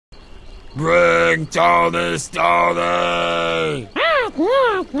Bring Tony Stoney!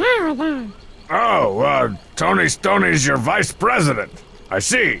 Oh, Tony Stoney's your vice president. I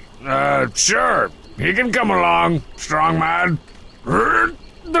see. Sure. He can come along, strong man.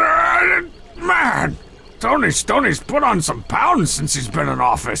 Man, Tony Stoney's put on some pounds since he's been in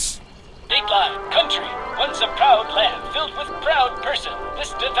office. Dateline, country, once a proud land filled with proud person,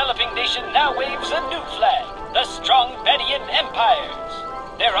 this developing nation now waves a new flag, the Strong Badian Empires.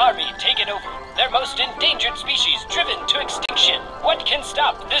 Their army taken over, their most endangered species driven to extinction. What can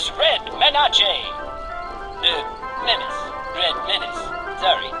stop this red menace? Menace. Red menace.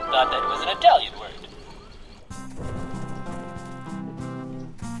 Sorry, thought that was an Italian word.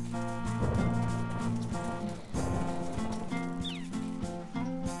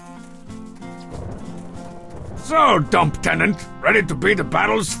 So, Dump Tenant, ready to be the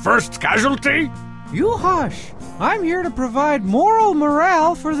battle's first casualty? You hush. I'm here to provide moral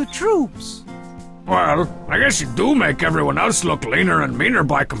morale for the troops. Well, I guess you do make everyone else look leaner and meaner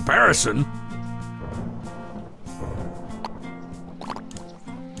by comparison.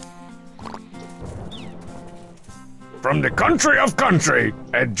 From the country of country,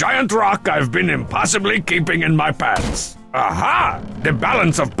 a giant rock I've been impossibly keeping in my pants. Aha! The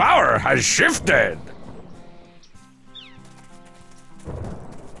balance of power has shifted!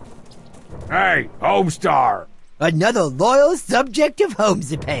 Hey, Homestar! Another loyal subject of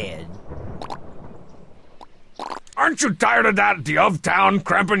Homesipan. Aren't you tired of that of town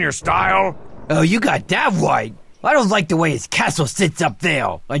cramping your style? Oh, you got that right. I don't like the way his castle sits up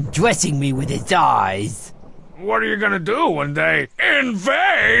there, undressing me with his eyes. What are you gonna do when they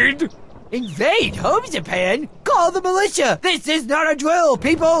invade? Invade Homesipan? Call the militia! This is not a drill,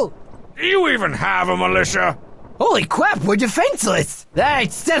 people! Do you even have a militia? Holy crap, we're defenseless!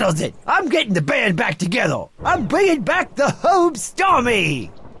 That settles it. I'm getting the band back together. I'm bringing back the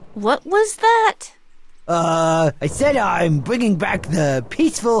Homestarmy! What was that? I said I'm bringing back the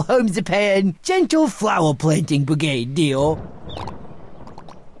peaceful Homesipan gentle flower planting brigade deal.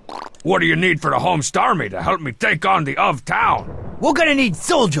 What do you need for the Homestarmy to help me take on the of town? We're gonna need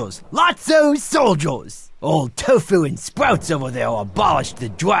soldiers. Lots of soldiers. Old Tofu and Sprouts over there abolished the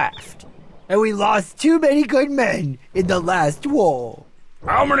draft. And we lost too many good men in the last war.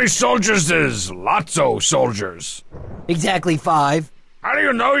 How many soldiers is Lotso soldiers? Exactly 5. How do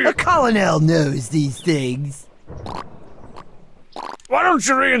you know you— A colonel knows these things. Why don't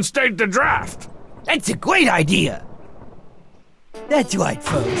you reinstate the draft? That's a great idea. That's right,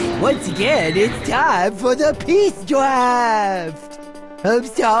 folks. Once again, it's time for the peace draft.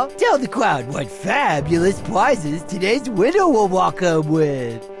 Homestar, tell the crowd what fabulous prizes today's winner will walk home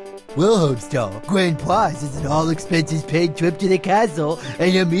with. Well, Homestar, grand prize is an all-expenses-paid trip to the castle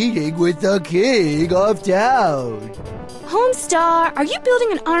and a meeting with the king of town. Homestar, are you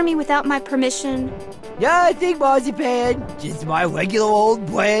building an army without my permission? Nothing, Marzipan. Just my regular old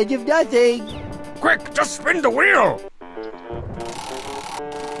brand of nothing. Quick, just spin the wheel!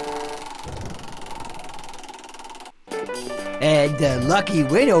 And the lucky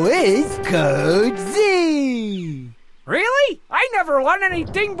winner is Code Z. Really? I never won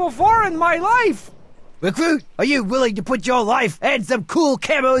anything before in my life. Recruit, are you willing to put your life and some cool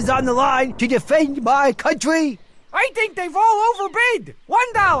camos on the line to defend my country? I think they've all overbid.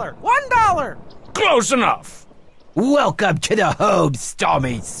 $1. $1. Close enough. Welcome to the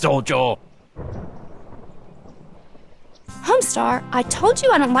Homestarmy, soldier. Homestar, I told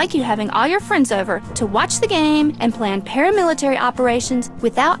you I don't like you having all your friends over to watch the game and plan paramilitary operations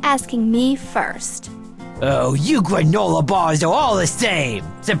without asking me first. Oh, you granola bars are all the same,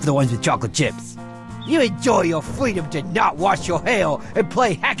 except for the ones with chocolate chips. You enjoy your freedom to not wash your hair and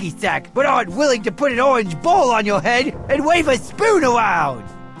play hacky sack, but aren't willing to put an orange bowl on your head and wave a spoon around.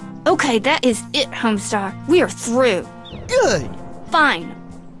 Okay, that is it, Homestar. We are through. Good. Fine.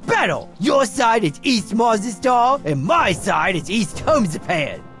 Battle! Your side is East Marzistar, and my side is East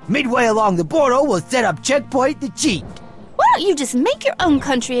Homesipan. Midway along the border, we'll set up checkpoint the cheat. Why don't you just make your own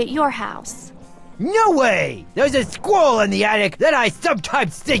country at your house? No way! There's a squirrel in the attic that I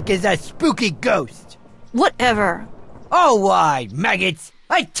sometimes think is a spooky ghost. Whatever. All right, maggots.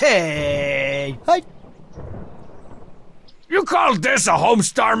 You call this a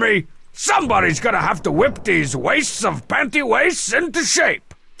Homestarmy? Somebody's gonna have to whip these wastes of panty waists into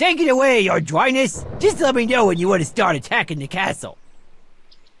shape. Take it away, your dryness. Just let me know when you want to start attacking the castle.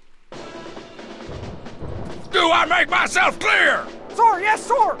 Do I make myself clear? Sir, yes,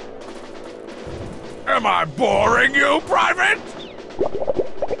 sir. Am I boring you, Private?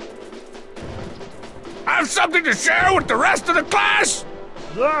 Have something to share with the rest of the class?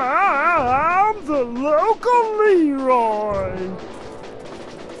 I'm the local Leroy.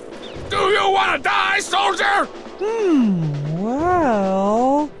 Do you want to die, soldier?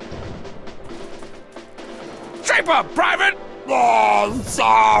 Well... Shape up, Private! Oh,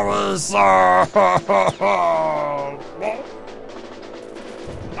 sorry, sir.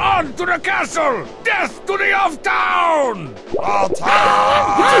 On to the castle! Death to the off-town!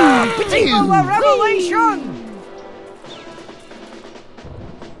 Particular revelation!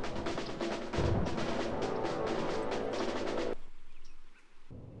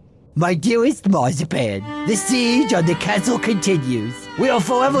 My dearest Marzipan, the siege on the castle continues. We are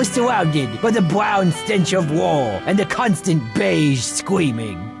forever surrounded by the brown stench of war and the constant beige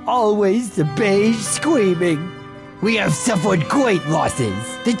screaming. Always the beige screaming. We have suffered great losses.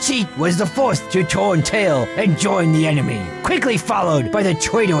 The cheat was the first to turn tail and join the enemy, quickly followed by the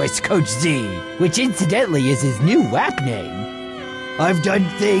traitorous Coach Z, which incidentally is his new rap name. I've done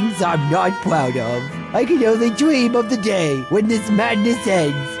things I'm not proud of. I can only dream of the day when this madness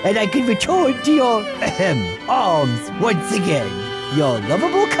ends and I can return to your arms once again. Your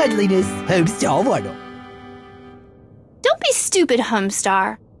lovable cuddliness, Homestar Waddle. Don't be stupid,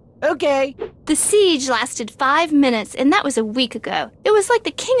 Homestar. Okay. The siege lasted 5 minutes, and that was a week ago. It was like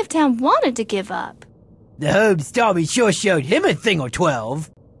the king of town wanted to give up. The Homestarmy sure showed him a thing or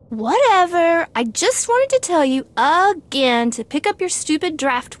 12. Whatever. I just wanted to tell you again to pick up your stupid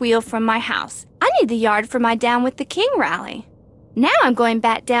draft wheel from my house. I need the yard for my Down with the King rally. Now I'm going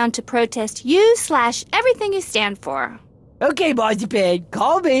back down to protest you/everything you stand for. Okay, Marzipan,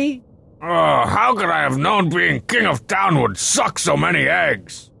 call me. Oh, how could I have known being king of town would suck so many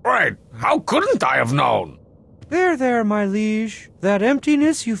eggs? Wait, how couldn't I have known? There, my liege. That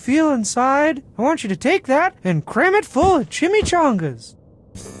emptiness you feel inside, I want you to take that and cram it full of chimichangas.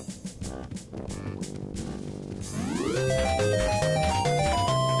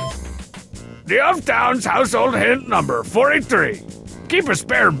 The Uptown's household hint number 43. Keep a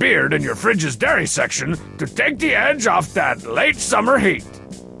spare beard in your fridge's dairy section to take the edge off that late summer heat.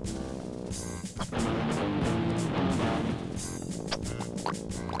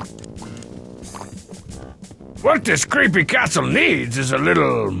 What this creepy castle needs is a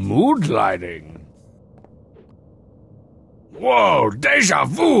little mood lighting. Whoa, deja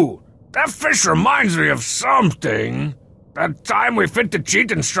vu! That fish reminds me of something. That time we fit the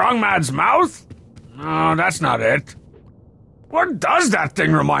cheat in Strong Mad's mouth? No, that's not it. What does that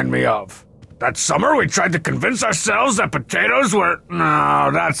thing remind me of? That summer we tried to convince ourselves that potatoes were...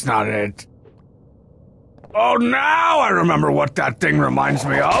 No, that's not it. Oh, now I remember what that thing reminds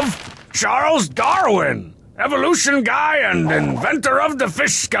me of. Charles Darwin. Evolution guy and inventor of the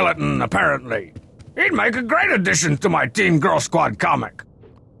fish skeleton, apparently. He'd make a great addition to my Teen Girl Squad comic.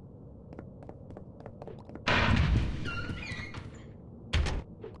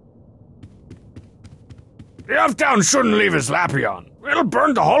 The Uptown shouldn't leave his Lapion. It'll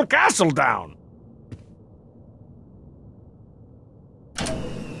burn the whole castle down.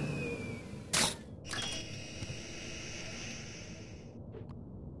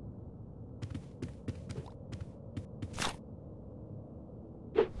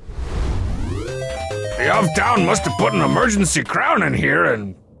 The Uptown must have put an emergency crown in here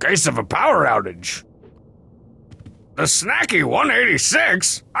in case of a power outage. The snacky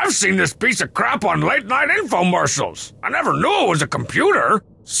 186? I've seen this piece of crap on late-night infomercials. I never knew it was a computer.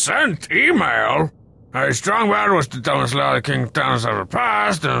 Sent email. Hey, Strong Badia was to tell us how the King of Town has ever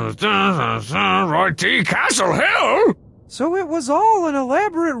passed, and Roy T. Castle Hill? So it was all an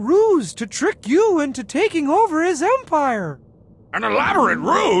elaborate ruse to trick you into taking over his empire. An elaborate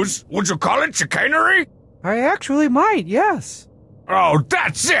ruse? Would you call it chicanery? I actually might, yes. Oh,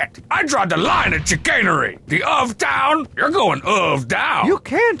 that's it! I draw the line at chicanery. The of town, you're going of down. You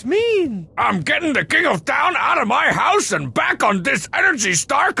can't mean. I'm getting the king of town out of my house and back on this Energy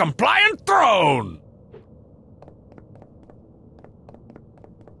Star compliant throne.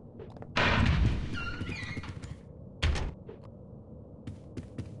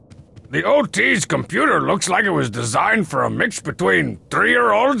 The OT's computer looks like it was designed for a mix between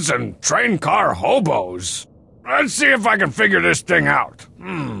 3-year-olds and train car hobos. Let's see if I can figure this thing out.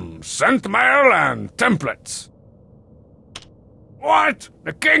 Sent mail and templates. What?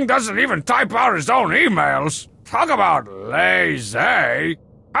 The king doesn't even type out his own emails. Talk about lazy.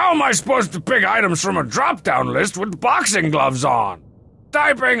 How am I supposed to pick items from a drop-down list with boxing gloves on?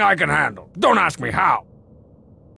 Typing I can handle. Don't ask me how.